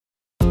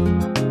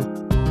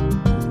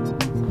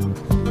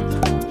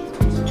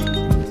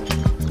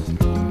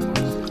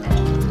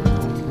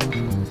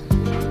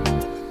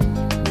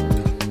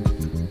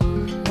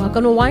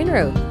Welcome to Wine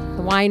Road,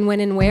 the wine, when,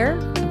 and where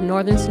of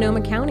Northern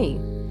Sonoma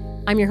County.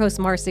 I'm your host,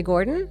 Marcy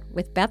Gordon,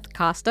 with Beth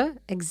Costa,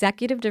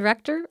 Executive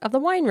Director of the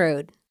Wine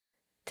Road.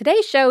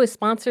 Today's show is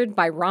sponsored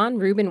by Ron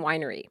Rubin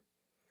Winery.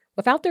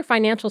 Without their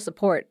financial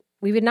support,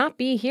 we would not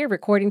be here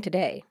recording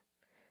today.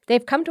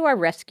 They've come to our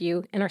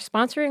rescue and are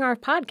sponsoring our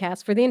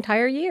podcast for the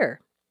entire year.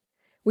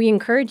 We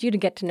encourage you to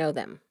get to know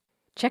them.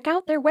 Check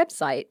out their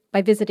website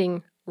by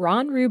visiting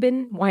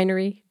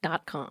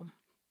ronrubinwinery.com.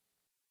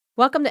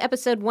 Welcome to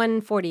episode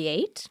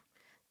 148.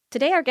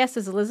 Today our guest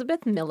is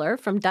Elizabeth Miller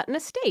from Dutton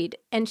Estate,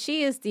 and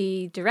she is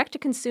the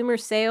Direct-to-Consumer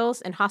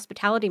Sales and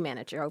Hospitality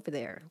Manager over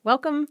there.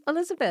 Welcome,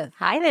 Elizabeth.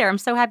 Hi there. I'm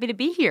so happy to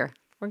be here.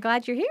 We're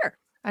glad you're here.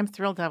 I'm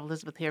thrilled to have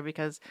Elizabeth here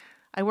because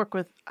I work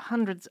with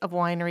hundreds of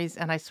wineries,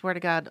 and I swear to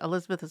God,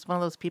 Elizabeth is one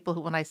of those people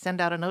who, when I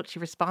send out a note, she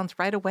responds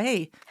right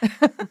away. So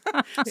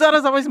that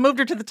has always moved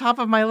her to the top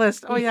of my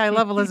list. Oh, yeah, I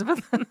love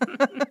Elizabeth.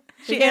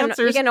 She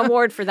answers. You get an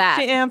award for that.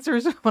 She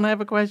answers when I have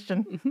a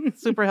question.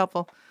 Super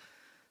helpful.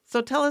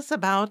 So tell us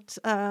about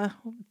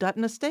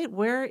Dutton Estate.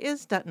 Where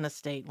is Dutton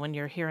Estate when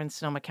you're here in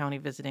Sonoma County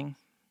visiting?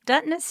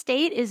 Dutton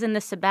Estate is in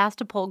the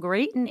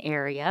Sebastopol-Grayton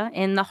area,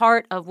 in the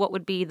heart of what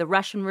would be the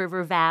Russian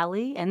River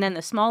Valley, and then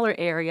the smaller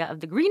area of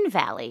the Green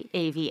Valley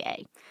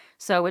AVA.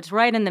 So it's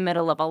right in the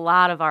middle of a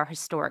lot of our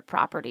historic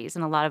properties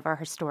and a lot of our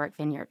historic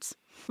vineyards.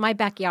 My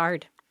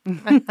backyard.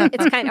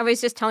 I was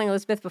just telling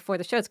Elizabeth before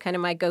the show, it's kind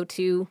of my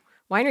go-to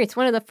winery. It's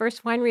one of the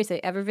first wineries I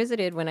ever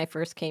visited when I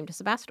first came to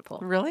Sebastopol.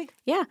 Really?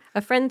 Yeah.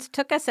 A friend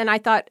took us, and I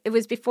thought it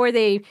was before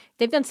they've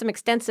done some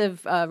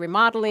extensive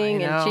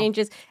remodeling and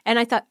changes. And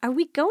I thought, are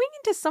we going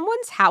into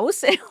someone's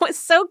house? It was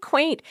so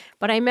quaint.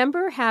 But I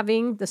remember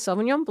having the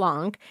Sauvignon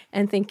Blanc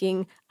and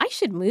thinking, I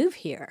should move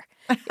here.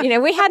 We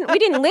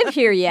didn't live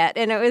here yet.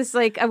 And it was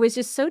like, I was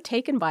just so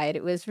taken by it.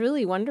 It was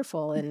really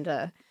wonderful.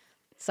 And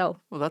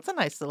well, that's a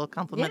nice little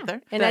compliment there.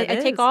 And I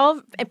take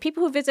all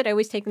people who visit. I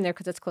always take them there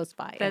because it's close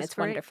by, and it's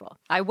great. Wonderful.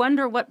 I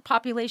wonder what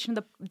population,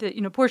 the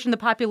portion of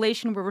the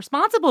population we're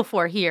responsible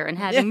for here, and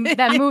having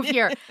them move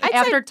here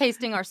after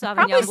tasting our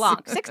Sauvignon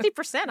Blanc.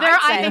 60%.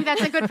 I think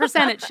that's a good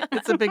percentage.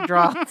 It's a big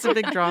draw.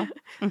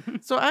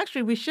 So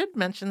actually, we should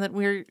mention that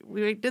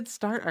we did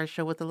start our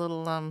show with a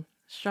little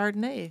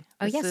Chardonnay.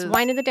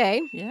 Wine of the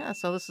day. Yeah,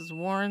 so this is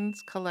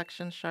Warren's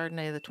Collection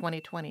Chardonnay, the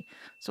 2020.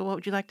 So what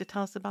would you like to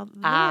tell us about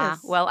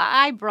this? Well,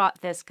 I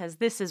brought this because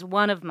this is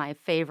one of my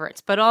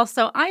favorites, but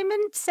also I'm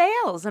in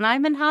sales and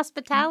I'm in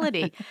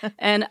hospitality.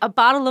 And a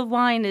bottle of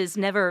wine is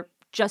never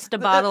just a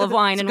bottle of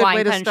wine in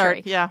wine country.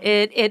 Start. Yeah.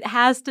 It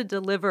has to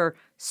deliver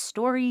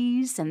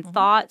stories and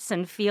thoughts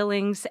and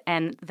feelings,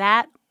 and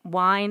that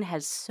wine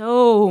has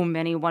so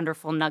many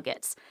wonderful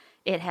nuggets.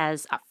 It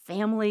has a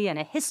family and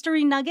a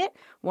history nugget.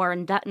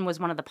 Warren Dutton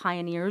was one of the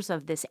pioneers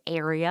of this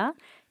area.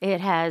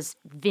 It has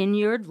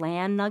vineyard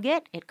land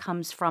nugget. It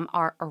comes from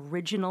our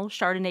original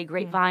Chardonnay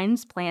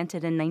grapevines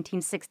planted in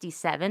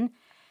 1967.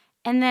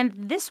 And then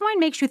this wine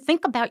makes you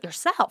think about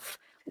yourself.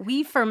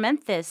 We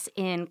ferment this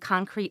in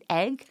concrete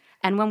egg.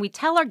 And when we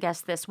tell our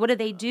guests this, what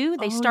do?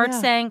 They start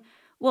saying,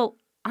 well,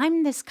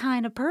 I'm this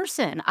kind of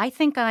person. I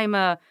think I'm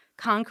a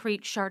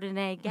concrete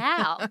Chardonnay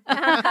gal.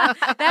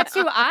 That's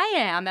who I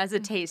am as a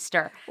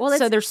taster. Well,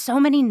 so there's so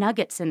many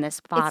nuggets in this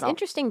bottle. It's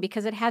interesting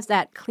because it has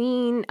that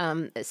clean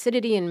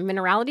acidity and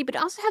minerality, but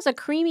it also has a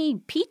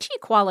creamy, peachy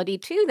quality,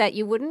 too, that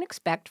you wouldn't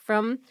expect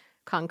from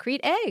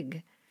concrete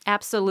egg.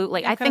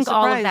 Absolutely. I think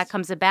all of that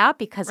comes about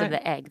because of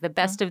the egg, the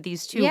best of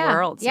these two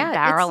worlds,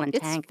 barrel and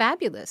tank. It's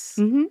fabulous.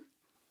 Mm-hmm.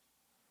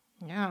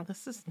 Yeah,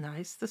 this is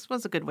nice. This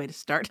was a good way to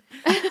start.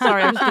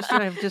 Sorry, I was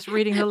just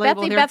reading the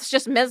label here. Beth's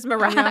just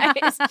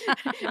mesmerized.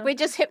 We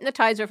just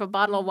hypnotize her with a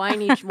bottle of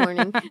wine each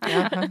morning.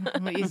 Yeah,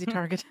 I'm an easy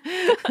target.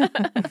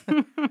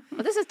 Well,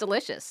 this is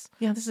delicious.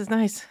 Yeah, this is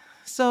nice.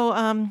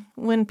 So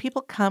when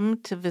people come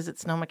to visit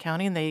Sonoma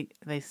County and they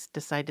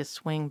decide to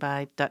swing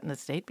by Dutton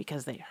Estate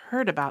because they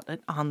heard about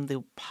it on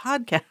the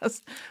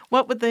podcast,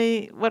 what would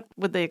they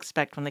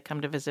expect when they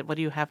come to visit? What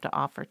do you have to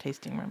offer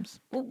tasting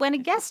rooms? Well, when a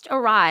guest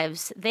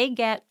arrives, they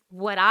get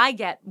what I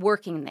get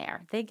working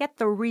there. They get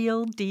the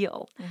real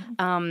deal.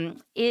 Mm-hmm.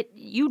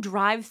 You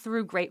drive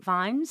through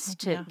grapevines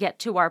to get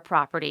to our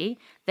property.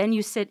 Then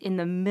you sit in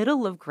the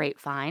middle of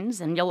grapevines,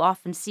 and you'll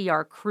often see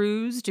our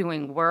crews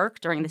doing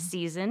work during the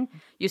season.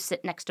 You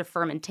sit next to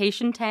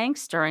fermentation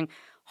tanks during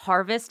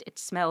harvest. It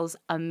smells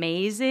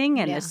amazing,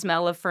 and the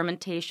smell of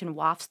fermentation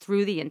wafts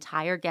through the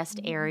entire guest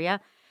area.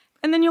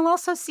 And then you'll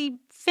also see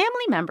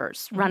family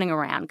members running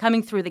around,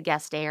 coming through the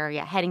guest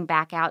area, heading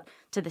back out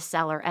to the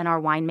cellar and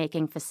our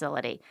winemaking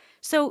facility.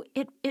 So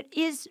it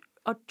is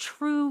a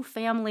true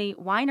family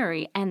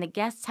winery, and the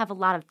guests have a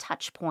lot of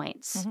touch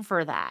points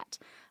for that.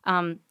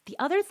 The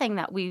other thing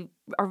that we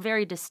are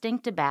very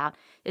distinct about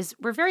is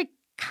we're very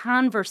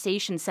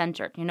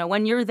conversation-centered.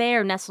 When you're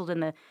there nestled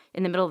in the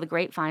middle of the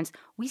grapevines,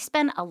 we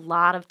spend a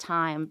lot of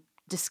time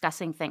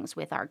discussing things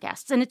with our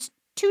guests, and it's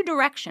two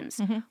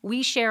directions.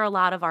 We share a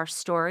lot of our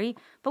story,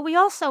 but we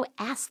also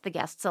ask the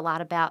guests a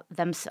lot about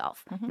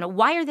themselves.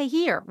 Why are they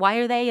here? Why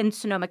are they in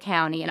Sonoma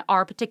County, in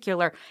our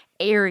particular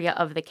area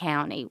of the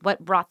county? What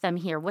brought them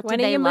here? What When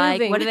do are they you like?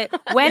 moving? What do they?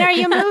 When are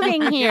you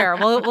moving here?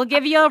 We'll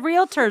give you a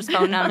realtor's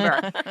phone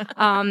number.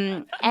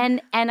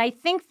 And I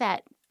think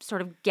that sort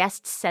of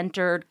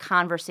guest-centered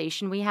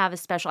conversation we have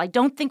is special. I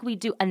don't think we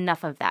do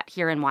enough of that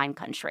here in wine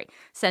country.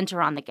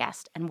 Center on the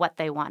guest and what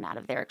they want out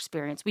of their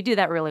experience. We do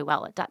that really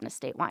well at Dutton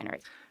Estate Winery.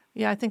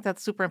 Yeah, I think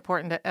that's super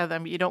important.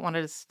 You don't want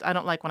to I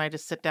don't like when I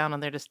just sit down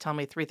and they just tell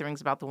me 3 things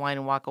about the wine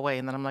and walk away.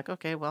 And then I'm like,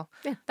 okay, well.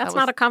 Yeah, that's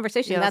not a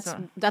conversation. yeah,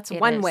 that's It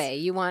one is. way.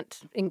 You want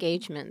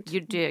engagement. You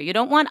do. You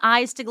don't want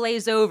eyes to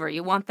glaze over.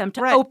 You want them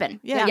to Right. open.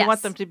 Yeah, Yes. you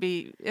want them to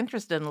be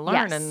interested and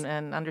learn Yes.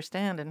 and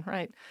understand. And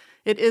right.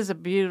 It is a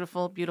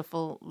beautiful,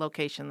 beautiful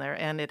location there.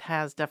 And it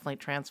has definitely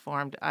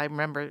transformed. I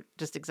remember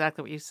just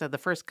exactly what you said. The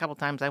first couple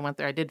times I went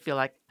there, I did feel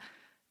like,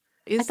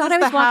 I thought I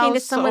was walking to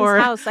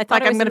someone's house. I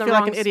thought like I was I'm going in to the feel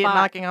like wrong an idiot spot.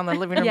 knocking on the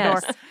living room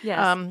Yes, door.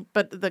 yes.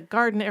 But the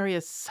garden area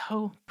is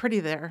so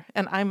pretty there,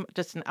 and I'm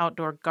just an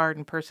outdoor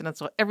garden person, and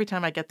so every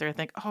time I get there, I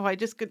think, oh, I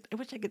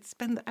wish I could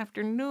spend the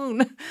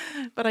afternoon,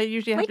 but I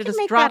usually have We to can just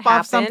make drop that off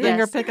happen. something or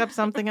Yes. pick up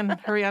something and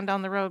hurry on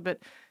down the road. But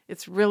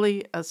it's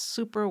really a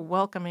super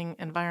welcoming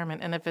environment,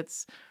 and if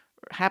it's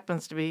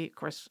happens to be, of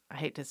course, I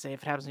hate to say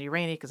if it happens to be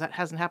rainy because that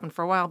hasn't happened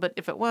for a while, but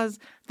if it was,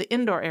 the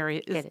indoor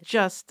area is It is.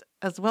 just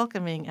as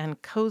welcoming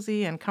and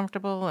cozy and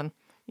comfortable, and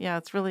yeah,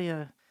 it's really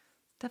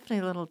definitely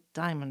a little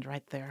diamond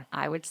right there.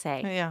 I would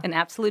say. Yeah. An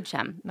absolute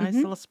gem. Nice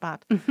little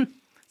spot.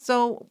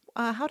 So,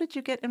 how did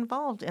you get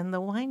involved in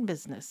the wine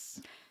business?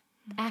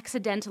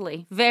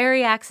 Accidentally,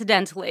 very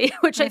accidentally,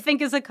 which I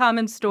think is a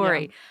common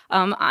story.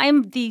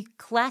 I'm the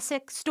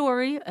classic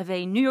story of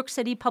a New York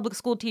City public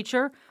school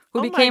teacher who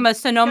Oh my became a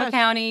Sonoma gosh.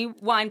 County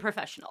wine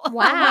professional.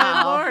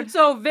 Wow. Lord.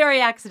 So very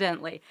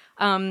accidentally.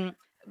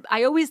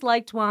 I always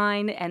liked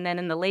wine, and then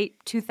in the late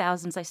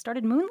 2000s, I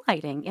started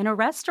moonlighting in a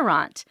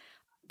restaurant.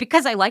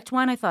 Because I liked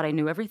wine, I thought I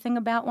knew everything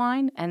about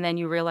wine, and then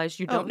you realize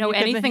you don't know you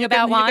could- anything you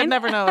about could- wine. You could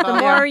never know. The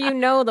more you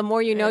know, the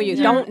more you know you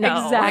don't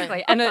know.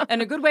 Exactly. And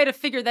a good way to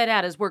figure that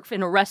out is work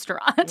in a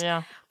restaurant.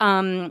 Yeah.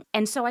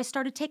 And so I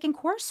started taking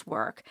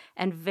coursework,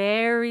 and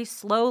very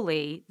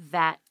slowly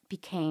that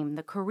became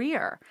the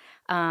career.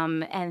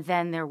 And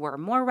then there were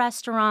more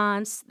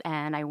restaurants,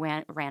 and I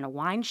ran a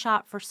wine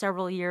shop for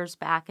several years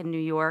back in New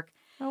York.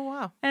 Oh,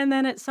 wow. And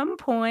then at some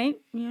point,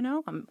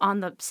 I'm on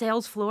the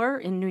sales floor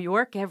in New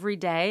York every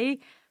day.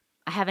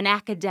 I have an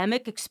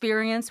academic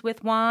experience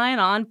with wine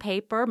on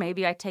paper.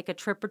 Maybe I take a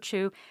trip or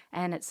two.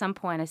 And at some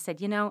point I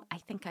said, I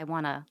think I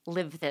want to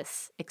live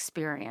this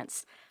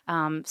experience.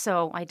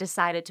 So I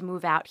decided to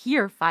move out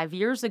here 5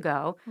 years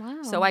ago.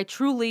 Wow. So I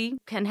truly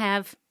can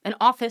have an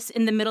office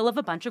in the middle of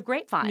a bunch of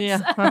grapevines.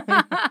 Yeah.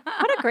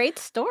 What a great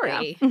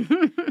story.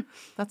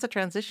 That's a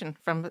transition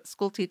from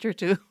school teacher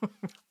to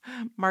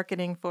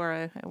marketing for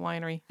a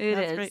winery. It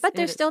That's is. great. But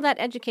there's is. still that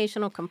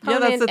educational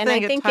component, the and I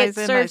thing. It think ties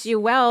it in serves nice. you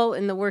well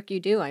in the work you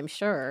do, I'm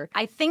sure.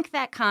 I think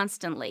that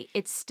constantly.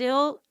 It's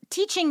still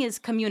teaching is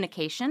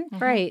communication.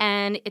 Right.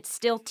 And it's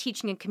still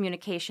teaching and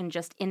communication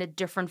just in a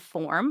different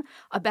form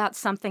about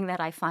something that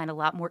I find a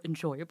lot more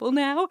enjoyable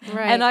now.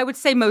 Right. And I would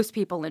say most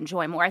people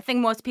enjoy more. I think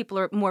most people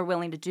are more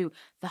willing to do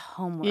the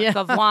homework Yeah.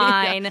 of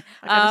wine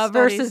I gotta study,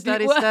 versus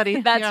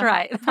study. That's Yeah.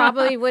 right.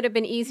 Probably would have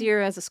been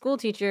easier as a school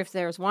teacher if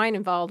there was wine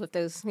involved with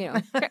those,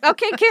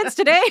 okay, kids,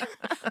 today.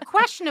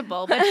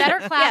 Questionable, but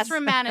better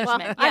classroom Well,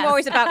 management. I'm Yes.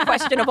 always about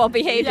questionable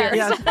behaviors.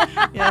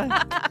 Yeah.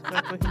 Yeah.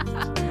 Exactly.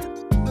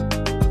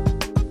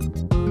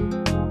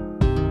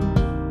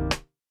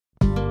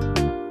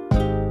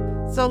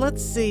 So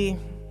let's see.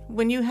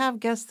 When you have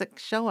guests that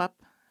show up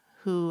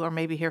who are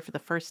maybe here for the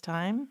first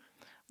time,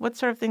 what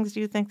sort of things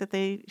do you think that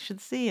they should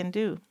see and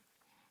do?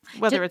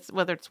 Whether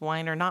it's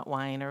wine or not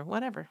wine or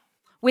whatever.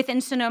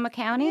 Within Sonoma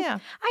County? Yeah.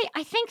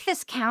 I think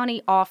this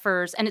county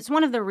offers, and it's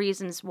one of the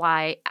reasons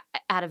why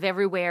out of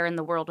everywhere in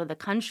the world or the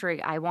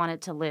country, I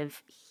wanted to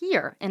live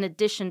here in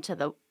addition to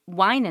the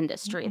wine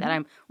industry that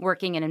I'm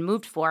working in and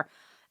moved for.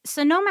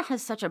 Sonoma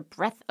has such a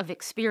breadth of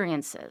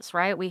experiences,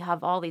 right? We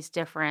have all these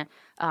different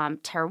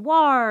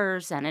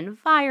terroirs and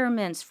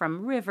environments,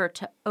 from river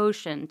to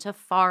ocean to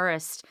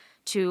forest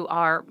to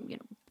our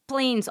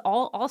plains,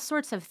 all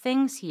sorts of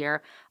things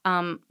here.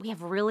 We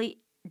have really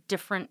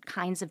different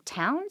kinds of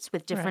towns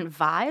with different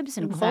vibes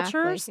and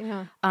cultures.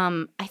 Yeah.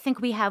 I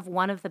think we have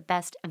one of the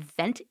best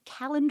event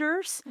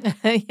calendars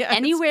Yeah,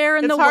 anywhere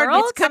in it's the hard.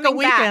 world. It's pick a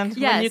weekend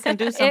when you can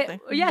do something.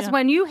 Yes, Yeah.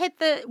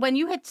 when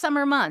you hit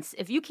summer months,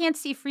 if you can't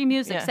see free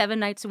music Yeah. 7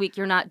 nights a week,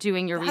 you're not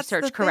doing your That's the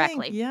research thing.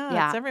 correctly.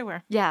 Yeah, it's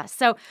everywhere. Yeah,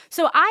 so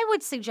I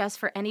would suggest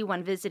for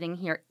anyone visiting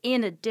here,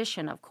 in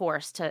addition, of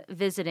course, to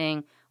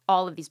visiting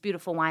all of these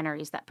beautiful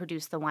wineries that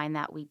produce the wine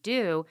that we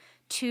do,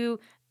 to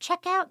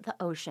check out the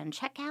ocean,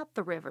 check out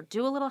the river,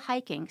 do a little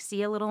hiking,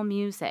 see a little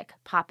music,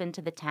 pop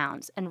into the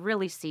towns, and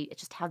really see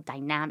just how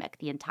dynamic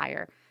the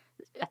entire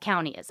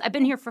county is. I've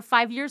been here for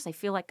 5 years. I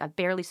feel like I've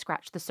barely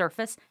scratched the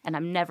surface, and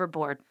I'm never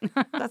bored.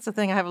 That's the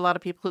thing. I have a lot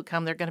of people who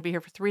come. They're going to be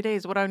here for 3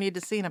 days. What do I need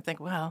to see? And I'm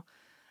thinking, well,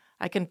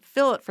 I can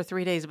fill it for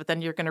 3 days, but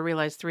then you're going to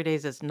realize 3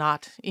 days is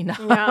not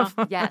enough.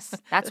 Yeah. Yes,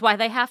 that's why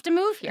they have to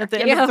move here. At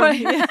the end of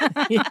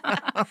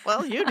the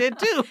Well, you did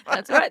too.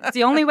 That's right. It's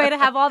the only way to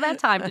have all that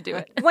time to do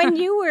it. When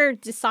you were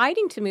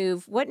deciding to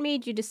move, what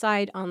made you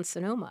decide on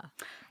Sonoma?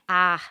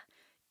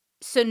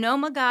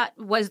 Sonoma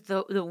was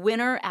the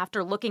winner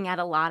after looking at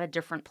a lot of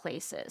different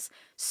places.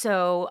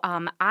 So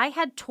I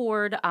had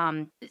toured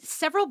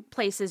several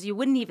places you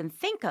wouldn't even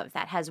think of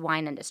that has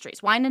wine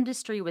industries. Wine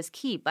industry was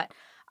key, but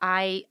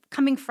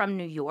coming from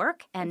New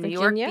York, and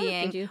Virginia? New York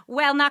being, Did you?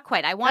 well, not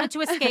quite. I wanted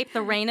to escape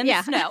the rain and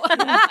Yeah. the snow.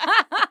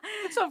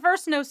 So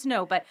first, no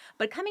snow. But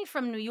coming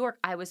from New York,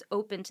 I was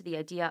open to the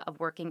idea of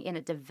working in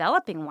a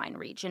developing wine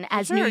region,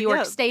 as Sure, New York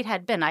yeah. State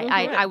had been.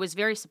 I was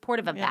very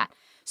supportive of Yeah. that.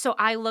 So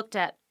I looked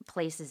at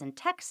places in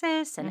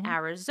Texas and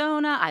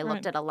Arizona. I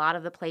looked at a lot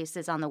of the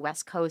places on the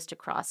West Coast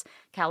across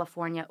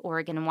California,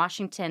 Oregon, and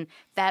Washington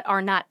that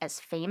are not as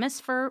famous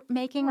for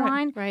making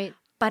wine. Right.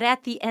 But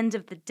at the end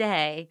of the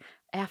day,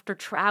 after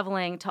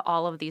traveling to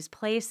all of these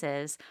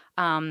places,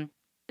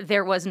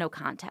 there was no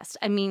contest.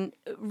 I mean,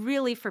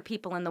 really, for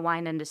people in the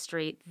wine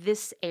industry,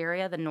 this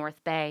area, the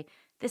North Bay,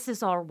 this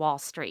is our Wall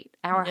Street,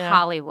 our Yeah.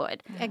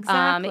 Hollywood.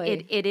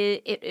 Exactly.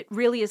 It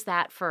really is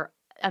that for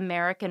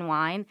American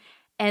wine.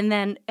 And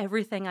then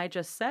everything I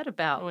just said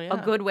about a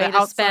good way The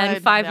to spend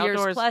outside, 5 the years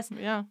outdoors. plus,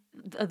 Yeah.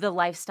 the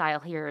lifestyle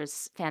here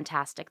is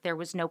fantastic. There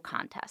was no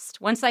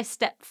contest. Once I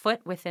stepped foot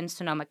within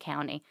Sonoma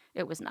County,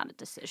 it was not a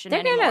decision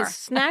They're anymore. going to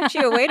snatch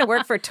you away to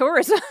work for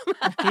tourism.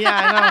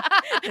 Yeah,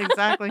 I know.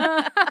 Exactly.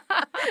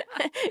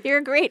 You're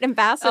a great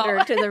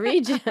ambassador to the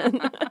region.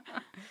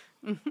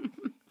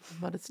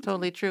 But it's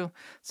totally true.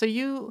 So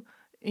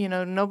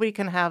nobody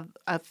can have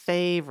a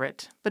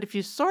favorite. But if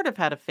you sort of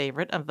had a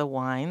favorite of the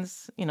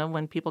wines,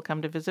 when people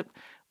come to visit,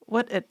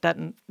 what it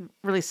doesn't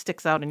really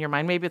sticks out in your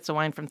mind? Maybe it's a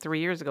wine from 3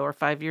 years ago or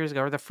 5 years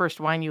ago, or the first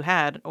wine you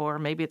had, or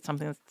maybe it's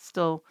something that's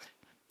still,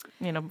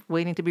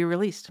 waiting to be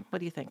released. What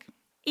do you think?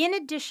 In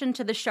addition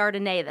to the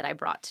Chardonnay that I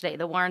brought today,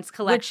 the Warren's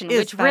Collection, is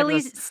which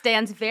really fabulous.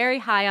 stands very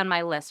high on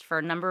my list for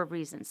a number of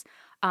reasons.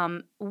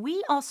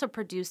 We also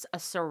produce a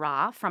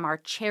Syrah from our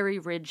Cherry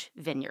Ridge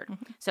vineyard.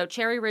 So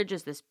Cherry Ridge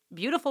is this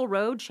beautiful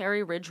road,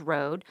 Cherry Ridge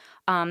Road.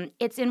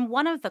 It's in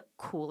one of the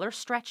cooler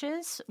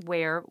stretches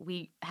where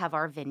we have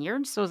our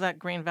vineyards. So is that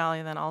Green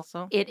Valley then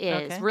also? It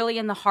is Okay. really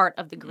in the heart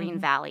of the Green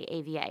Valley,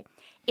 AVA.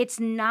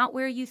 It's not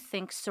where you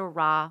think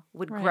Syrah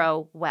would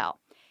grow well.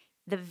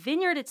 The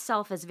vineyard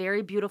itself is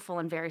very beautiful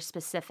and very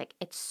specific.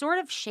 It's sort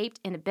of shaped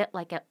in a bit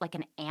like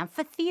an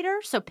amphitheater.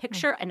 So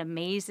picture an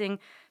amazing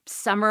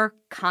summer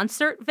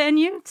concert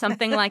venue,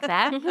 something like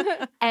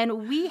that.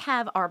 And we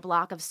have our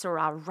block of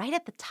Syrah right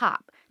at the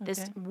top.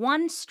 This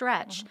one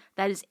stretch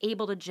that is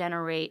able to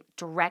generate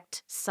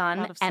direct sun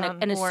Lot of and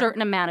sun, a or-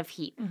 certain amount of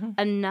heat,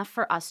 enough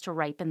for us to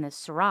ripen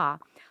this Syrah.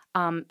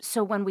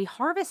 So when we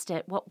harvest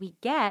it, what we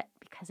get,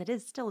 because it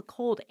is still a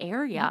cold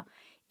area,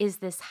 is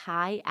this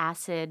high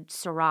acid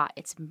Syrah.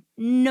 It's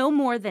no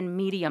more than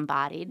medium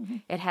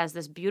bodied. It has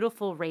this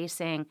beautiful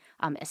racing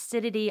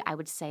acidity, I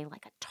would say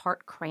like a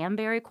tart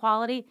cranberry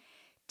quality.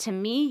 To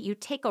me, you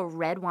take a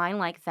red wine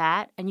like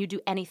that and you do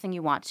anything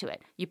you want to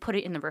it. You put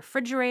it in the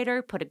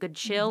refrigerator, put a good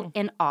chill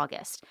in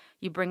August.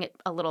 You bring it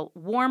a little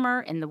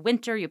warmer in the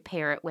winter, you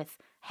pair it with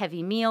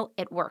heavy meal,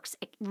 it works.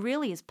 It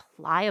really is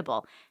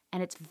pliable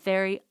and it's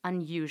very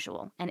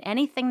unusual. And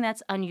anything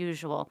that's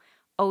unusual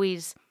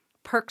always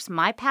perks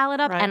my palate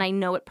up, Right. and I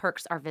know it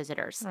perks our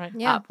visitors Right.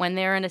 Yeah. up. When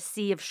they're in a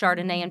sea of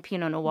Chardonnay and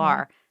Pinot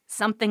Noir,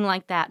 something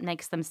like that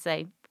makes them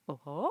say,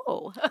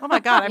 oh. Oh my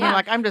God. I mean,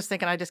 Yeah. I'm just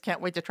thinking, I just can't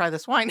wait to try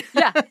this wine.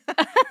 Yeah.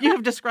 You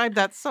have described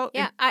that so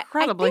Yeah, I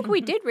incredibly. think we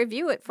did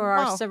review it for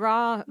our Wow.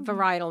 Syrah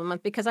varietal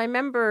month because I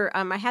remember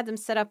I had them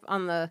set up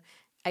on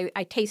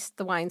I taste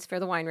the wines for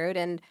the Wine Road,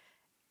 and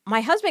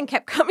my husband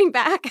kept coming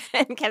back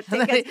and kept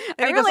thinking,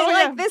 And I he goes, really "Oh,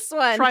 like yeah, this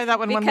one. try that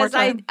one more because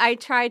time." I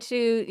try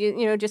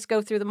to, just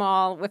go through them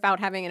all without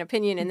having an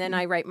opinion, and then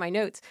I write my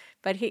notes.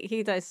 But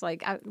he does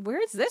like,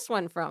 where is this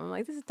one from? I'm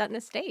like, this is Dutton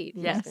Estate.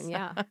 Yes. And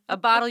yeah. A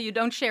bottle you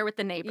don't share with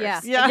the neighbors.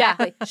 Yeah, Yeah.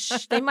 exactly.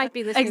 Shh, they might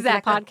be listening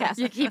Exactly. to the podcast.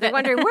 You keep They're it.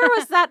 wondering, where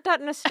was that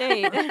Dutton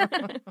Estate?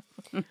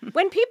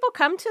 When people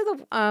come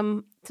to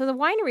the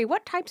winery,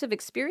 what types of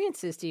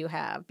experiences do you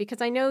have?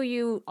 Because I know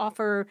you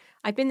offer.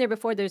 I've been there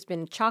before. There's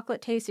been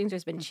chocolate tastings.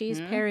 There's been cheese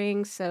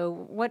pairings.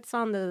 So what's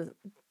on the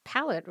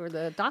palette or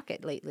the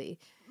docket lately?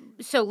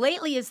 So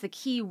lately is the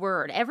key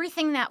word.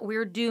 Everything that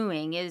we're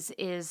doing is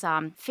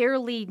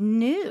fairly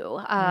new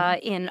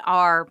in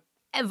our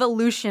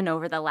evolution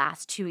over the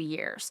last 2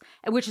 years,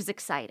 which is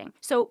exciting.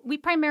 So we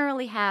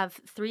primarily have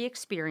 3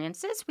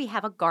 experiences. We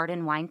have a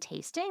garden wine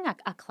tasting,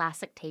 a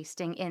classic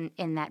tasting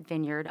in that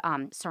vineyard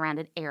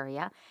surrounded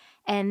area.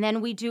 And then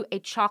we do a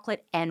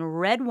chocolate and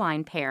red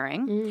wine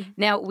pairing.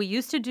 Now, we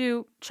used to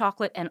do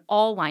chocolate and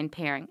all wine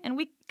pairing, and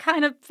we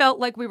kind of felt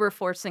like we were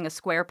forcing a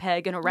square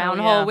peg in a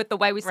round yeah. hole with the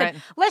way we said,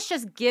 Right. let's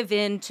just give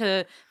in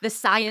to the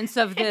science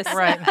of this.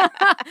 Right.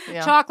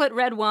 Yeah. Chocolate,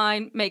 red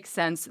wine makes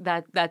sense.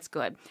 That's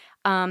good.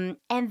 And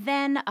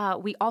then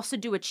we also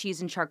do a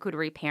cheese and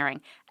charcuterie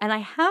pairing. And I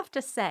have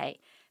to say,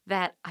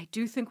 that I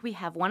do think we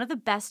have one of the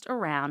best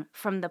around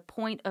from the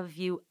point of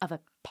view of a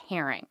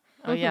pairing.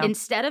 Oh, yeah.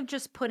 Instead of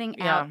just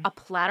putting out a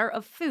platter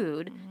of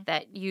food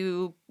that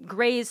you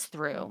graze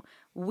through,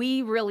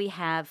 we really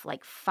have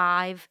like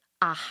 5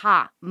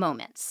 aha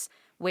moments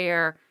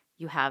where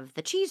you have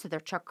the cheese or the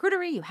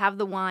charcuterie, you have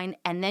the wine,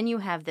 and then you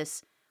have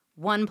this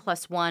 1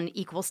 + 1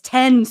 =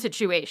 10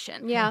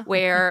 situation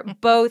where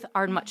both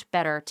are much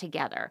better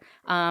together.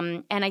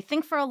 And I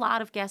think for a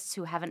lot of guests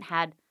who haven't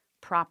had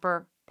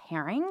proper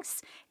pairings,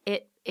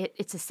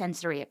 it's a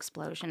sensory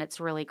explosion. It's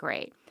really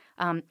great.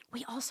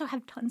 We also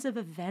have tons of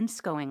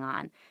events going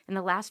on. In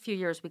the last few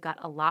years, we got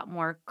a lot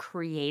more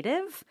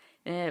creative.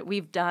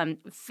 We've done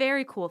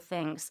very cool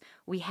things.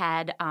 We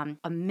had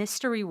a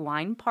mystery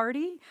wine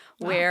party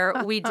where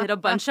we did a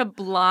bunch of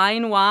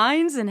blind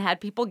wines and had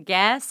people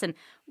guess, and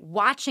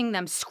watching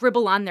them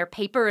scribble on their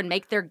paper and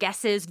make their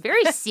guesses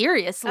very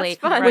seriously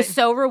was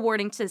so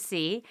rewarding to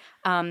see.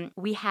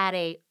 We had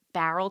a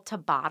barrel to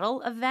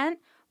bottle event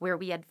where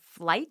we had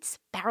flights,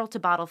 barrel to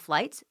bottle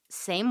flights,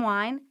 same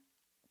wine,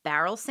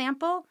 barrel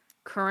sample,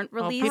 current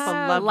release, people love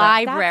that.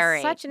 That's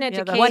library. such an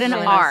education. What an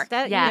art.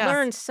 You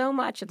learn so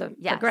much of the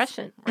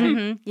progression.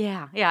 Right?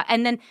 Yeah.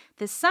 And then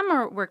this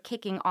summer, we're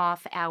kicking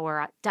off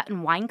our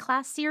Dutton Wine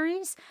Class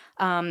series.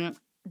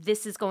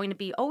 This is going to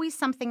be always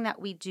something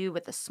that we do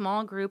with a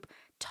small group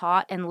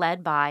taught and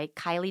led by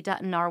Kylie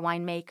Dutton, our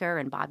winemaker,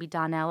 and Bobby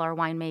Donnell, our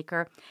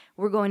winemaker.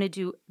 We're going to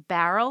do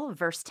barrel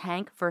versus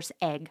tank versus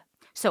egg.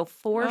 So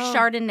 4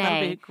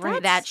 Chardonnay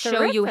that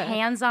show you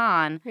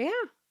hands-on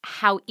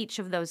how each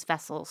of those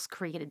vessels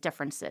created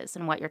differences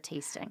in what you're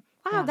tasting.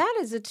 Wow, that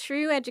is a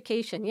true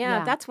education.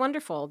 Yeah, that's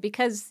wonderful,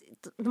 because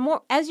the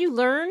more as you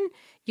learn,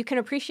 you can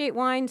appreciate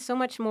wine so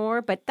much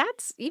more. But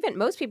that's even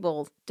most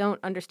people don't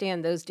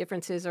understand those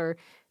differences, or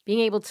being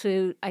able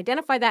to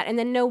identify that and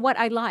then know what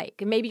I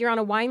like. And maybe you're on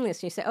a wine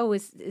list and you say, oh,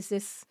 is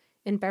this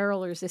in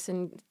barrel or is this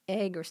in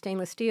egg or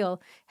stainless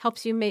steel?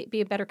 Helps you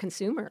be a better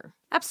consumer.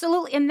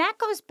 Absolutely. And that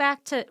goes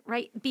back to,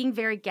 being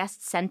very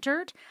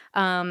guest-centered.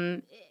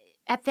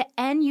 At the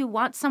end, you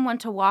want someone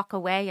to walk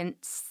away and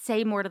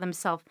say more to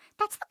themselves,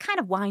 that's the kind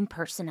of wine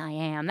person I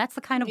am. That's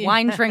the kind of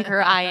wine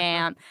drinker I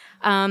am.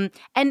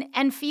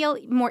 And feel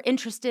more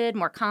interested,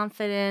 more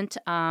confident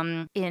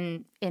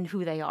in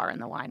who they are in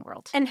the wine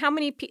world. And how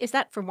many is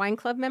that for wine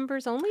club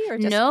members only, or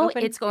just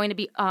open? It's going to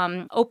be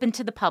open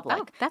to the public.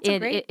 Oh, that's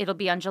great. It'll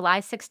be on July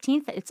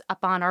 16th. It's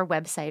up on our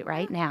website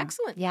right now.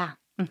 Excellent. Yeah.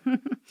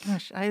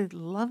 Gosh, I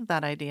love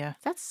that idea.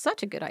 That's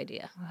such a good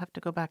idea. I'll have to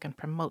go back and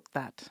promote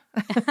that.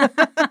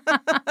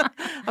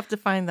 I'll have to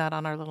find that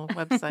on our little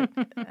website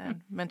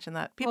and mention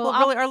that. People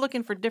really are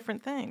looking for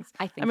different things.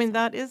 I mean, so.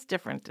 That is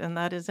different, and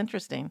that is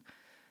interesting.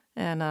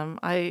 And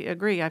I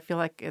agree. I feel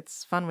like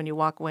it's fun when you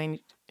walk away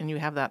and you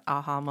have that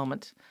aha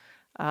moment.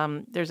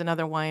 There's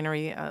another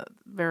winery,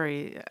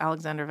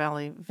 Alexander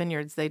Valley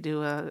Vineyards. They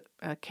do a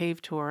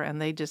cave tour,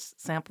 and they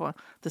just sample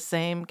the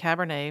same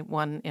Cabernet,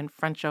 one in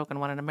French oak and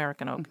one in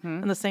American oak.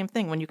 And the same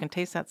thing, when you can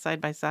taste that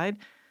side by side,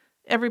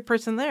 every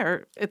person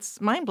there,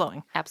 it's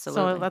mind-blowing.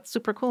 Absolutely. So that's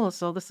super cool.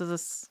 So this is a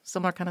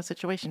similar kind of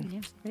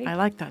situation. Yeah, I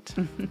like that.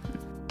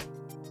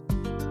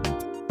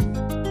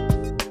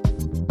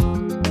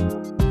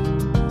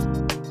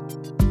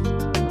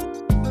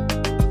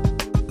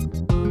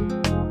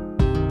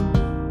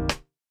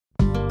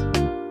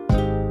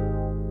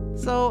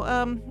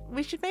 So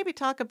we should maybe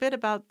talk a bit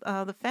about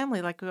the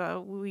family. Like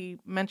we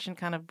mentioned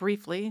kind of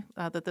briefly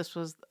that this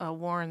was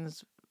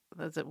Warren's,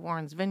 is it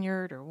Warren's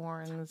Vineyard or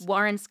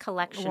Warren's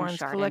Collection Warren's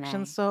Chardonnay.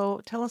 Collection.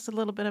 So tell us a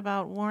little bit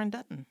about Warren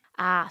Dutton.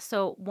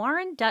 So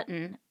Warren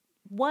Dutton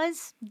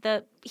was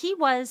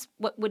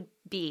what would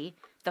be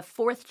the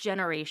 4th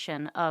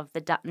generation of the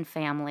Dutton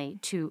family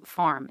to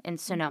farm in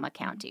Sonoma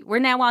County. We're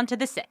now on to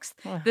the 6th.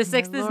 The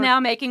 6th is now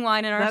making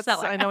wine in our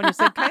cellar. I know when you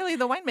said Kylie,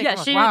 the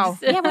winemaker. Yeah, wow.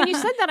 Yeah, when you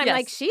said that, I'm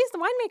like, she's the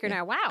winemaker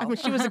now. Wow. I mean,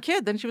 she was a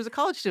kid, then she was a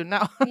college student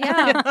now.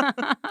 Yeah,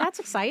 that's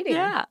exciting.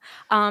 Yeah.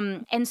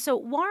 And so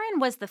Warren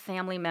was the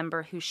family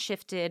member who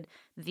shifted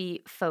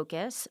the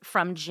focus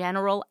from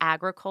general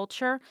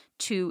agriculture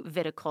to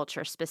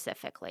viticulture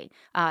specifically.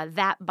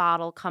 That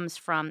bottle comes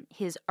from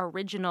his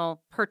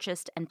original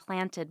purchased and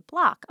planted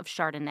block of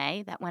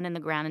Chardonnay that went in the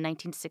ground in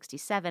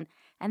 1967,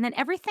 and then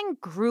everything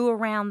grew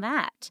around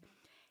that.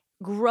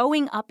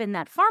 Growing up in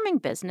that farming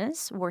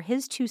business were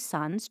his 2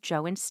 sons,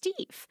 Joe and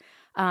Steve.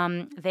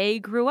 They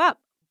grew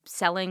up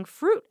selling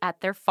fruit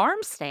at their farm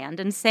stand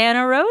in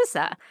Santa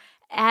Rosa,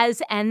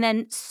 and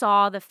then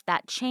saw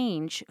that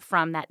change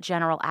from that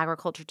general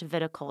agriculture to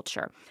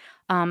viticulture.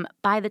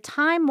 By the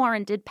time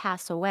Warren did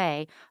pass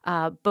away,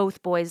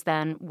 both boys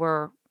then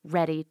were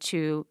ready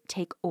to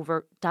take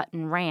over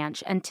Dutton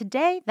Ranch. And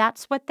today,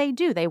 that's what they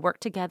do. They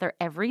work together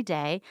every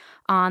day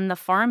on the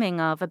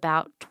farming of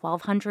about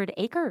 1,200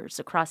 acres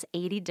across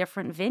 80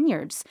 different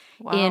vineyards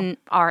in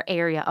our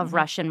area of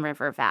Russian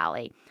River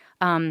Valley.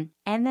 And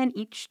then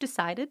each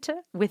decided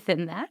to,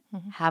 within that,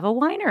 have a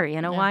winery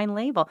and a wine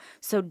label.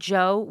 So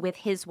Joe, with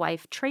his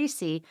wife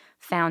Tracy,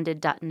 founded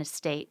Dutton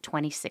Estate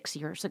 26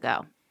 years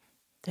ago.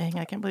 Dang,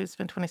 I can't believe it's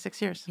been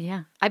 26 years.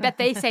 Yeah. I bet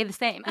they say the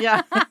same.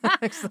 Yeah.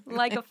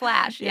 Like a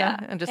flash. Yeah.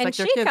 And just And like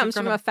their she kids comes are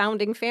from grown a up.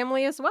 founding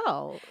family as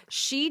well.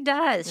 She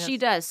does. Yes. She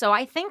does. So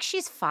I think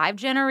she's 5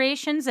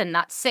 generations and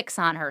not 6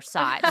 on her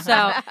side.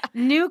 So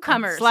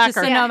newcomers to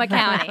Slacker. Sonoma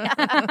County.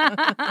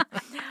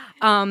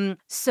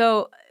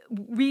 So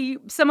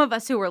some of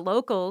us who are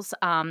locals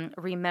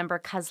remember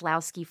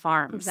Kozlowski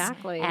Farms.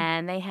 Exactly.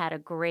 And they had a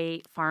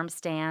great farm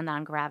stand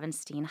on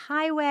Gravenstein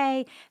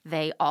Highway.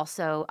 They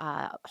also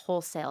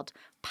wholesaled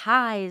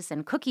pies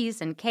and cookies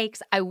and cakes.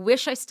 I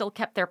wish I still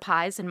kept their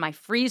pies in my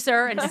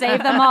freezer and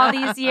saved them all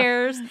these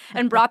years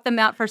and brought them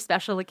out for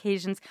special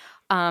occasions.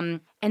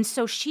 And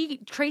so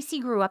Tracy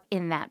grew up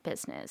in that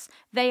business.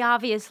 They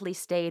obviously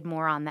stayed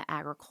more on the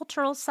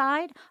agricultural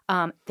side.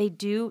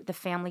 The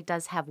family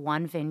does have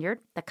one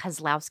vineyard, the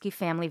Kozlowski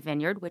family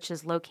vineyard, which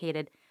is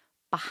located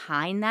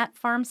behind that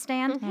farm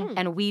stand. Mhm.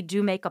 And we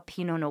do make a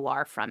Pinot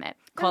Noir from it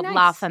called nice.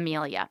 La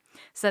Familia.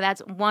 So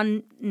that's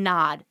one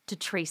nod to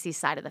Tracy's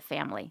side of the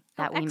family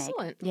that we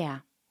excellent. make. Yeah.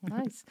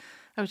 Nice.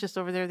 I was just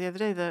over there the other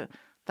day.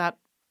 That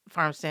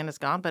farm stand is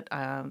gone, but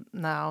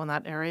now in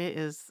that area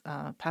is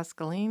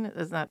Pascaline.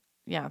 Isn't that?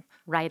 Yeah.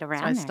 Right So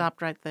around I there.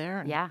 stopped right there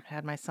and Yeah.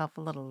 had myself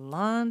a little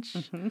lunch.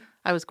 Mhm.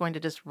 I was going to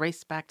just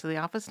race back to the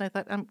office, and I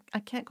thought, I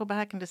can't go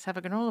back and just have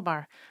a granola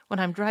bar when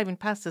I'm driving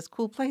past this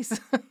cool place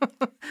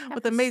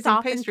with amazing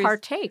Stop pastries. and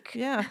partake.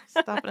 Yeah,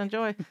 stop and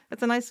enjoy.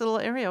 It's a nice little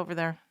area over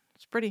there.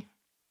 It's pretty.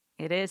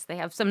 It is. They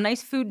have some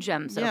nice food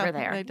gems Yeah, over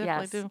there. they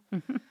definitely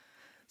Yes. do.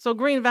 So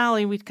Green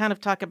Valley, we kind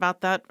of talk about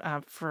that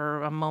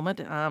for a moment.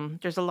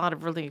 There's a lot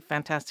of really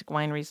fantastic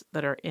wineries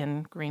that are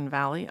in Green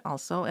Valley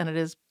also, and it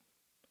is,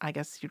 I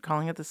guess you're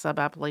calling it the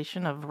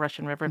sub-appellation of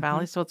Russian River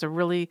Valley. So it's a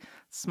really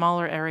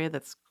smaller area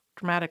that's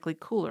dramatically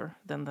cooler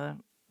than the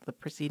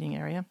preceding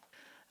area.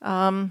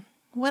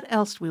 What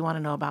else do we want to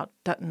know about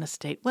Dutton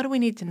Estate? What do we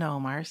need to know,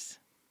 Mars?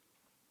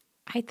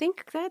 I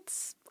think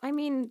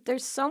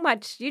there's so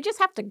much. You just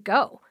have to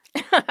go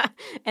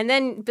and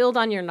then build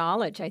on your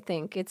knowledge. I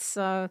think it's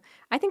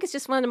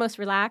just one of the most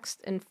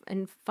relaxed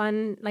and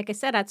fun. Like I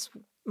said, that's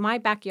my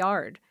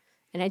backyard.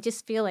 And I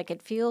just feel like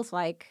it feels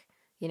like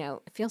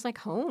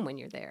home when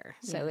you're there.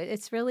 So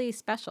it's really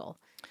special.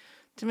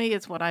 To me,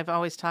 it's what I've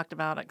always talked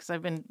about because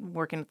I've been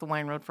working at the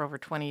Wine Road for over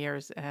 20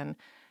 years, and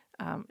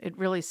it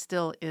really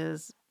still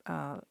is.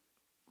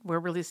 We're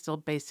really still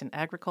based in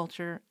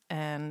agriculture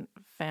and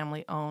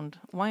family-owned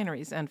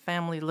wineries and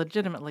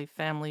legitimately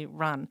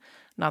family-run.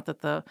 Not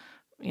that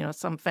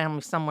some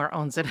family somewhere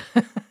owns it,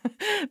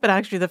 but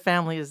actually the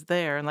family is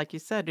there. And like you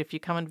said, if you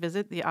come and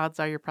visit, the odds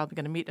are you're probably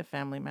going to meet a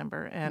family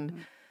member.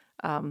 And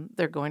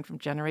they're going from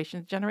generation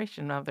to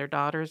generation of their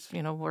daughters,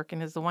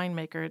 working as the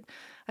winemaker.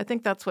 I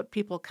think that's what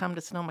people come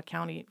to Sonoma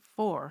County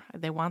for.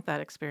 They want that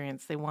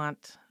experience. They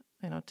want,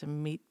 to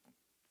meet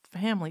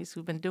families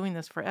who've been doing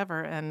this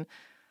forever. And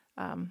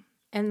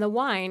the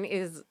wine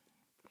is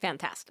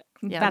fantastic.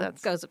 Yeah,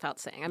 that goes without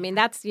saying. I mean,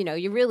 that's,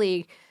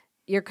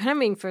 you're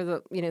coming for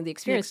the, the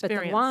experience, but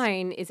the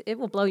wine it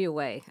will blow you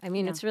away. I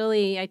mean, it's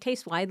really, I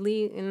taste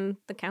widely in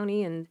the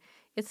county, and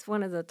it's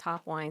one of the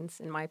top wines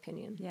in my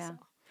opinion. Yeah.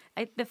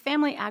 So. The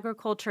family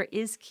agriculture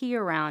is key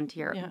around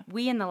here. Yeah.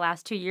 We, in the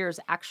last 2 years,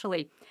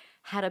 actually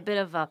had a bit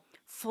of a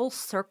full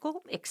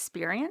circle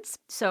experience.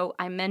 So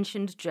I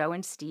mentioned Joe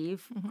and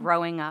Steve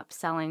growing up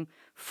selling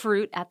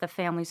fruit at the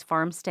family's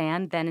farm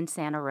stand, then in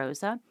Santa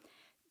Rosa.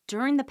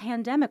 During the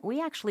pandemic,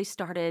 we actually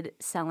started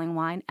selling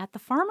wine at the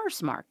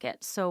farmers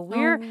market. So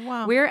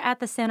we're at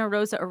the Santa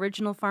Rosa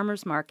Original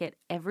Farmers Market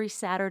every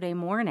Saturday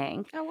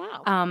morning. Oh,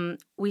 wow.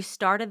 We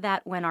started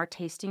that when our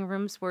tasting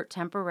rooms were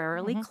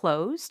temporarily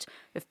closed.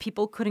 If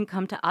people couldn't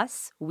come to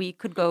us, we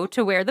could go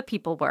to where the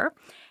people were.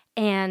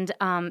 And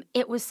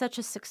it was such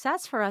a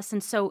success for us.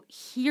 And so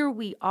here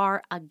we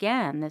are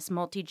again, this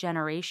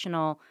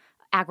multi-generational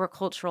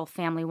agricultural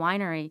family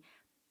winery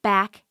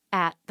back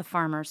at the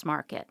farmers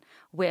market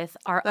with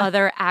our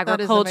other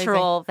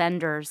agricultural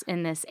vendors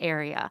in this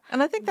area.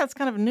 And I think that's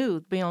kind of new,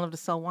 being able to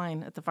sell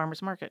wine at the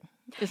farmers market,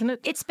 isn't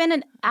it? It's been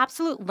an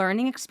absolute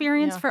learning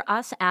experience for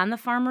us and the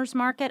farmers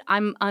market.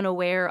 I'm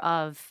unaware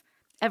of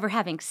ever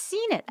having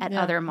seen it at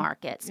other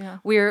markets. Yeah.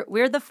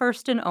 We're the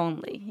first and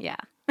only. Yeah.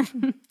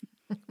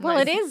 Well,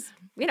 it is,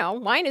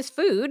 wine is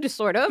food,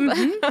 sort of.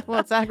 Well,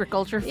 it's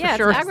agriculture for yeah,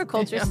 sure. it's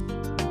agriculture. Yeah.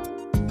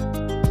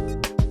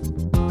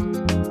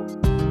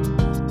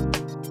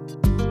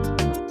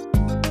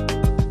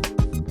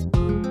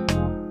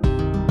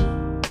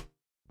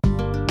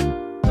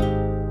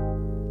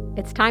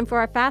 It's time for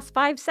our Fast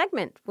Five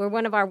segment, where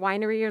one of our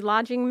winery or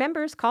lodging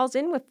members calls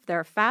in with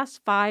their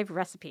Fast Five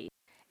recipe.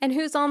 And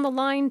who's on the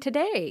line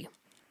today?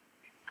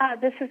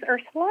 This is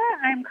Ursula.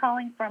 I'm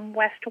calling from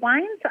West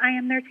Wines. I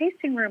am their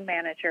tasting room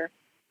manager.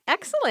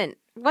 Excellent.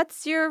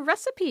 What's your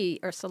recipe,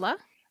 Ursula?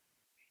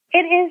 It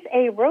is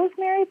a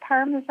rosemary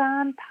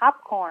parmesan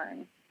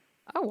popcorn.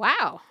 Oh,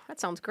 wow. That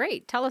sounds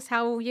great. Tell us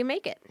how you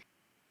make it.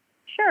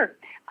 Sure.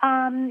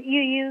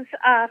 You use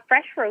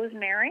fresh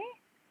rosemary,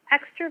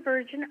 extra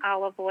virgin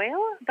olive oil,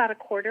 about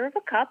 1/4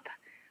 cup,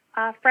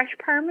 fresh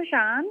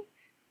Parmesan,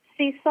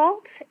 sea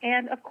salt,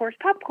 and, of course,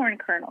 popcorn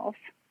kernels.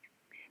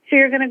 So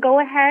you're going to go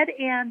ahead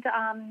and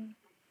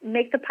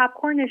make the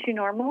popcorn as you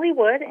normally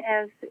would,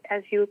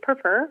 as you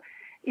prefer.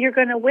 You're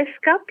going to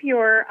whisk up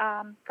your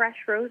fresh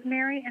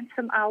rosemary and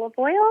some olive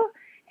oil,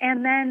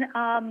 and then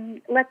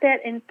let that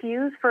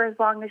infuse for as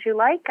long as you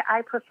like.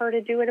 I prefer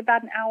to do it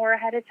about an hour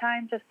ahead of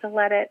time just to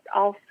let it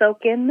all soak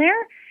in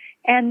there.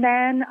 And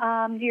then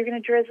you're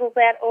going to drizzle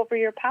that over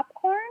your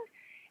popcorn,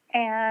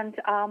 and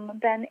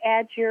then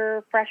add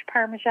your fresh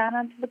Parmesan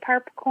onto the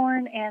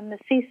popcorn and the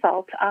sea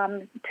salt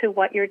to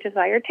what your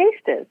desired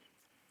taste is.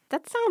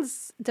 That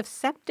sounds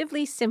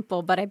deceptively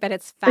simple, but I bet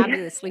it's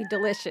fabulously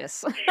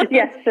delicious.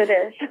 Yes, it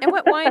is. And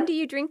what wine do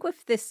you drink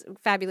with this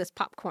fabulous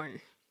popcorn?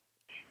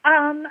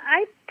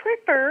 I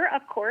prefer,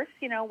 of course,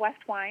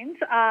 West wines.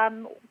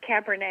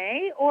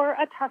 Cabernet or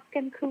a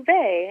Tuscan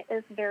Cuvée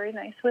is very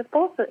nice with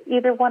both.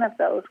 Either one of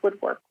those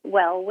would work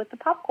well with the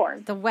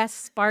popcorn. The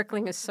West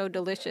Sparkling is so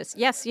delicious.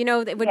 Yes,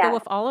 it would go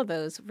with all of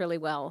those really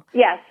well.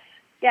 Yes.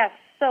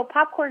 So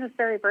popcorn is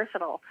very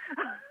versatile.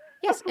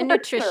 Yes, and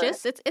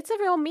nutritious. Sure. It's a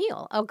real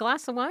meal. A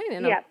glass of wine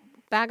and a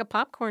bag of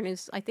popcorn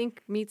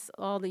meets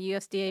all the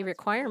USDA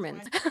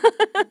requirements.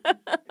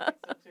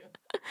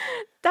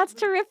 That's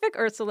terrific,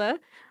 Ursula.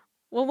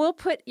 Well, we'll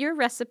put your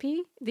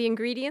recipe, the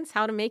ingredients,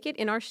 how to make it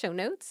in our show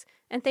notes.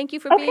 And thank you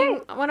for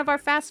being one of our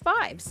Fast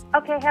Fives.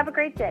 Okay, have a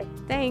great day.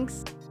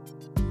 Thanks.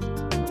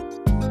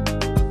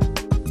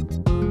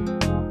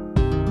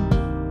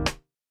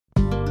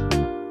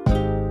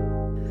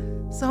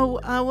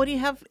 So what do you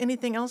have?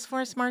 Anything else for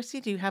us,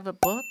 Marcy? Do you have a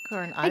book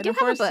or an item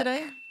for us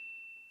today?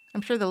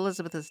 I'm sure that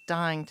Elizabeth is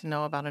dying to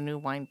know about a new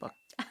wine book.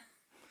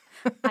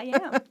 I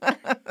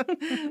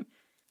am.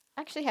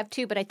 I actually have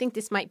two, but I think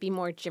this might be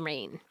more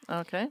germane.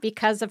 Okay.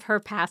 Because of her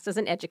past as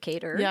an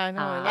educator. Yeah, I know.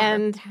 I love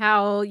and her.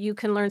 How you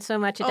can learn so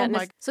much at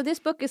Dutton. So this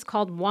book is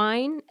called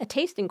Wine, a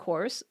Tasting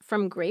Course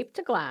from Grape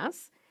to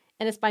Glass,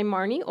 and it's by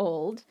Marnie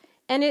Old.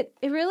 And it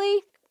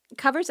really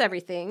covers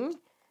everything,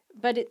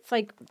 but it's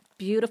like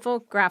beautiful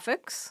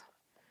graphics,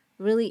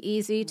 really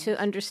easy to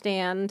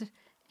understand.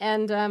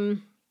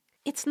 And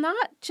it's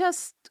not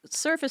just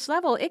surface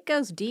level, it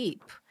goes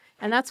deep.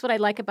 And that's what I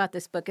like about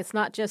this book. It's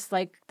not just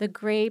like the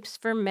grapes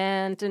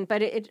ferment,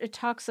 but it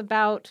talks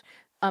about,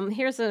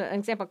 here's an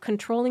example,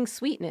 controlling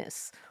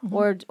sweetness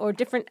or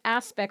different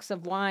aspects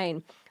of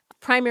wine,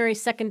 primary,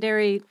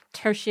 secondary,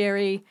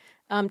 tertiary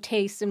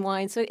tastes in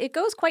wine. So it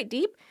goes quite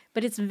deep,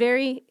 but it's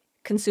very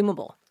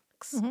consumable.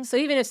 Mm-hmm. So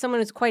even if someone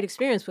who's quite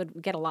experienced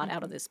would get a lot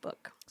out of this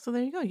book. So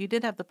there you go. You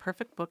did have the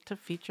perfect book to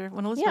feature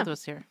when Elizabeth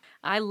was here.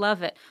 I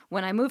love it.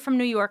 When I moved from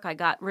New York, I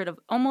got rid of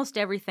almost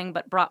everything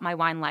but brought my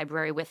wine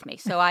library with me.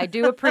 So I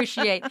do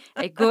appreciate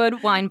a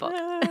good wine book.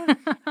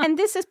 And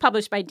this is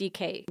published by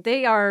DK.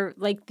 They are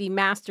like the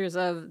masters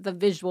of the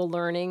visual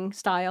learning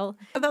style.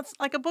 That's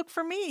like a book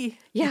for me.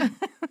 Yeah.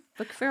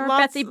 Book for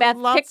Betsy Beth,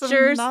 lots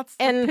pictures,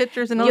 and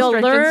pictures and you'll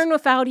illustrations. learn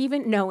without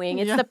even knowing.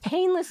 It's the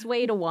painless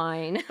way to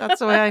wine. That's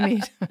the way I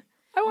need.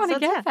 I want to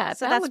get that.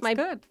 So that's my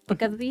good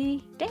book of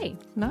the day.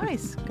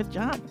 Nice. Good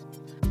job.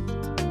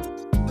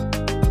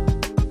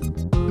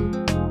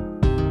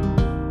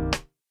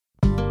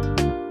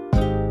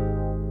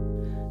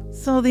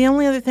 So the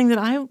only other thing that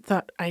I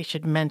thought I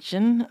should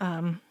mention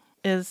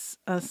is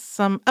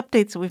some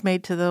updates that we've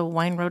made to the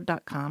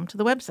wineroad.com, to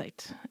the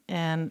website.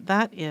 And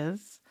that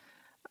is,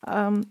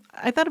 I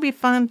thought it'd be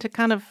fun to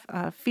kind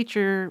of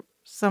feature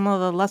some of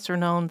the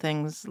lesser-known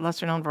things,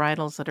 lesser-known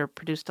varietals that are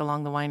produced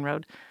along the Wine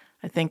Road.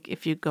 I think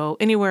if you go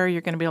anywhere,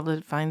 you're going to be able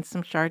to find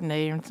some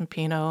Chardonnay and some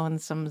Pinot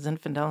and some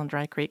Zinfandel and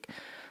Dry Creek.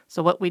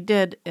 So what we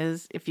did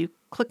is if you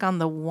click on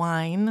the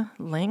wine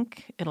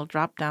link, it'll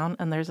drop down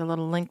and there's a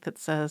little link that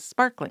says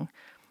sparkling.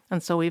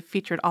 And so we've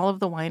featured all of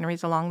the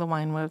wineries along the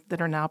Wine Road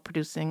that are now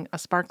producing a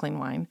sparkling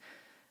wine.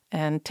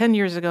 And 10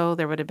 years ago,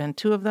 there would have been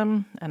 2 of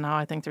them. And now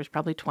I think there's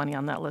probably 20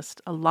 on that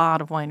list. A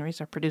lot of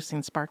wineries are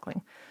producing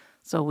sparkling.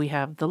 So we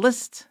have the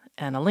list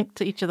and a link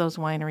to each of those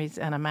wineries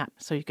and a map,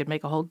 so you could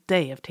make a whole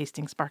day of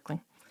tasting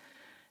sparkling.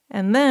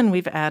 And then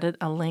we've added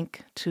a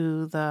link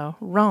to the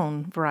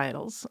Rhone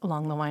varietals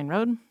along the Wine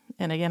Road.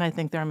 And again, I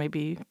think there are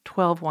maybe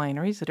 12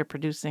 wineries that are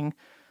producing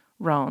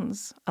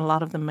Rhones. A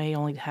lot of them may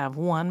only have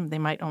one. They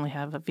might only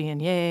have a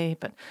Viognier,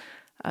 but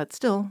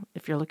still,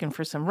 if you're looking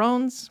for some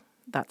Rhones,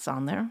 that's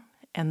on there.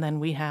 And then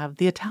we have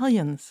the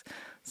Italians.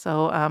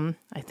 So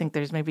I think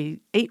there's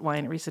maybe 8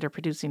 wineries that are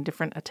producing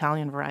different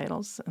Italian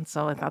varietals. And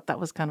so I thought that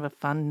was kind of a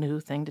fun new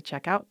thing to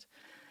check out.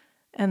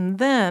 And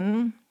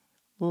then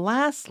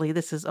lastly,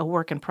 this is a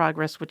work in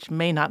progress, which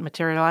may not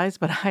materialize,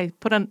 but I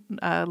put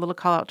a little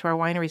call out to our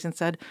wineries and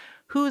said,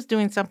 who's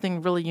doing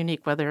something really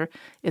unique, whether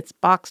it's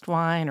boxed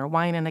wine or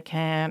wine in a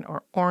can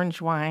or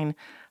orange wine.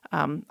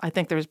 I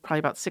think there's probably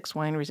about 6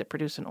 wineries that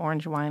produce an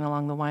orange wine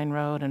along the Wine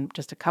Road and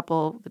just a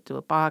couple that do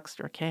a boxed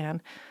or a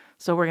can.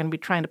 So we're going to be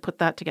trying to put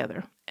that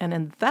together. And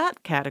in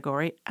that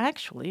category,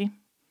 actually,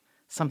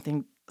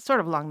 something sort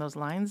of along those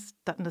lines,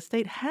 Dutton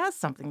Estate has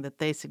something that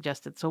they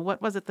suggested. So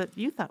what was it that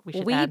you thought we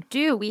should add? We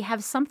do. We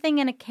have something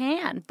in a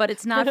can, but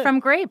it's not from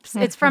grapes.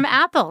 It's from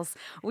apples.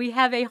 We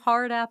have a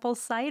hard apple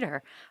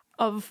cider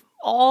of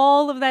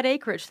all of that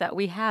acreage that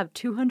we have,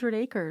 200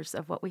 acres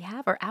of what we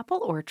have are apple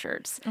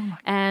orchards. Oh my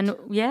and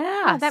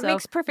yeah, that so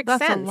makes perfect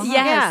that's a sense. lot.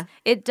 Yes,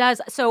 it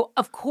does. So,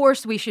 of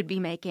course, we should be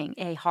making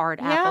a hard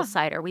apple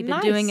cider. We've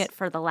been doing nice. it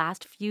for the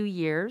last few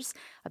years.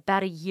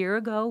 About a year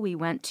ago, we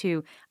went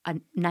to a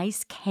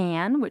nice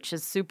can, which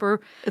is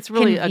super It's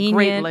really a great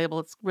convenient. label.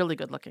 It's really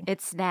good looking.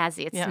 It's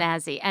snazzy. It's Yeah.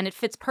 snazzy. And it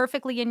fits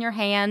perfectly in your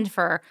hand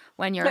for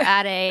when you're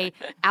at a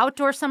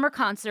outdoor summer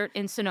concert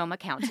in Sonoma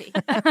County.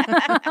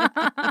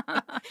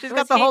 She's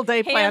got the whole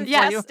day planned for you.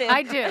 Yes,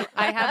 I do.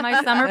 I have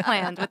my summer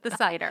planned with the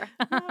cider.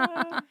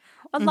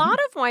 A lot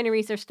of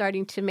wineries are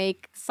starting to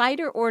make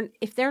cider, or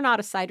if they're not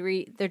a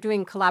cidery, they're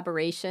doing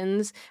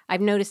collaborations.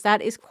 I've noticed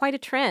that is quite a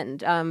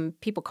trend.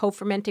 People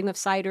co-fermenting of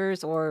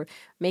ciders or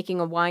making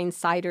a wine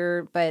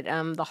cider. But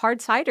the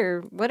hard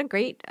cider, what a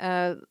great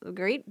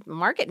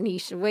market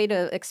niche, way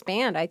to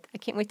expand. I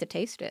can't wait to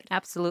taste it.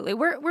 Absolutely.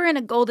 We're in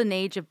a golden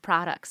age of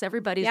products.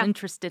 Everybody's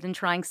interested in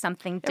trying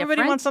something different.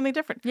 Everybody wants something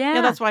different.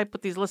 Yeah. That's why I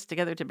put these lists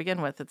together to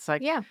begin with. It's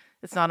like,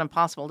 it's not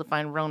impossible to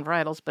find Rhone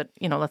varietals, but,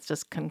 let's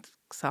just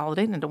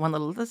consolidate into one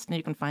little list and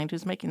you can find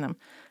who's making them.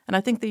 And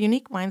I think the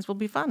unique wines will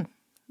be fun.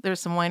 There's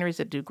some wineries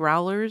that do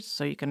growlers,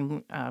 so you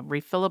can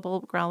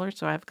refillable growlers.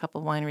 So I have a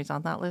couple of wineries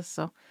on that list.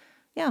 So,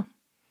 yeah,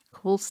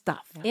 cool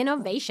stuff.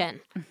 Innovation.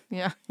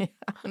 Yeah,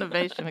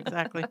 innovation,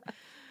 exactly.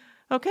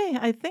 Okay,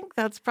 I think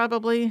that's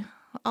probably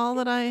all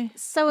that I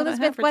So, what I have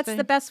Elizabeth, for what's today.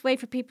 the best way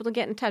for people to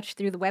get in touch?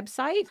 Through the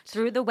website?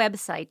 Through the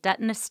website,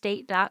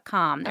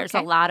 DuttonEstate.com. There's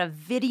Okay. a lot of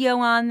video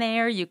on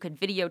there. You could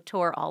video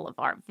tour all of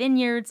our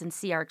vineyards and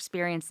see our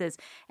experiences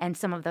and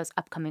some of those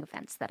upcoming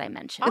events that I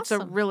mentioned. It's a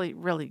really,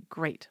 really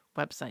great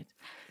website.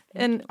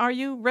 And are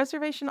you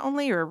reservation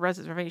only or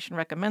reservation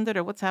recommended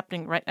or what's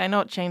happening right? I know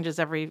it changes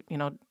every,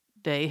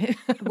 day.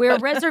 We're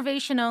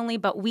reservation only,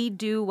 but we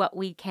do what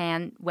we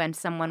can when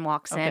someone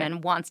walks in Okay.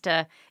 and wants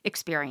to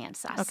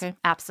experience us. Okay.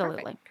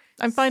 Absolutely.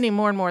 I'm finding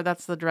more and more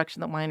that's the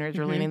direction that wineries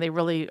are leaning. They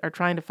really are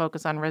trying to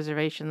focus on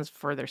reservations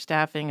for their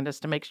staffing and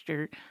just to make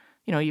sure,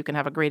 you can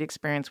have a great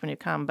experience when you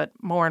come. But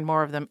more and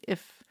more of them,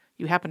 if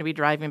you happen to be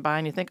driving by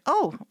and you think,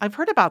 oh, I've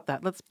heard about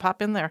that, let's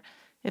pop in there.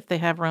 If they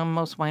have room,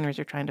 most wineries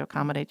are trying to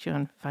accommodate you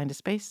and find a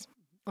space.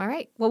 All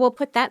right. Well, we'll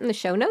put that in the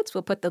show notes.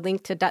 We'll put the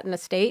link to Dutton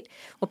Estate.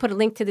 We'll put a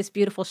link to this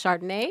beautiful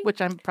Chardonnay,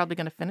 Which I'm probably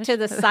going to finish. to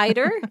the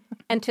cider,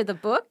 and to the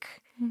book.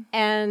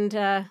 And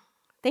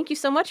thank you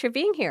so much for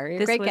being here. You're a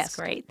This great was guest.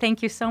 great.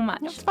 Thank you so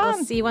much. It's fun.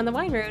 We'll see you on the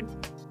Wine Road.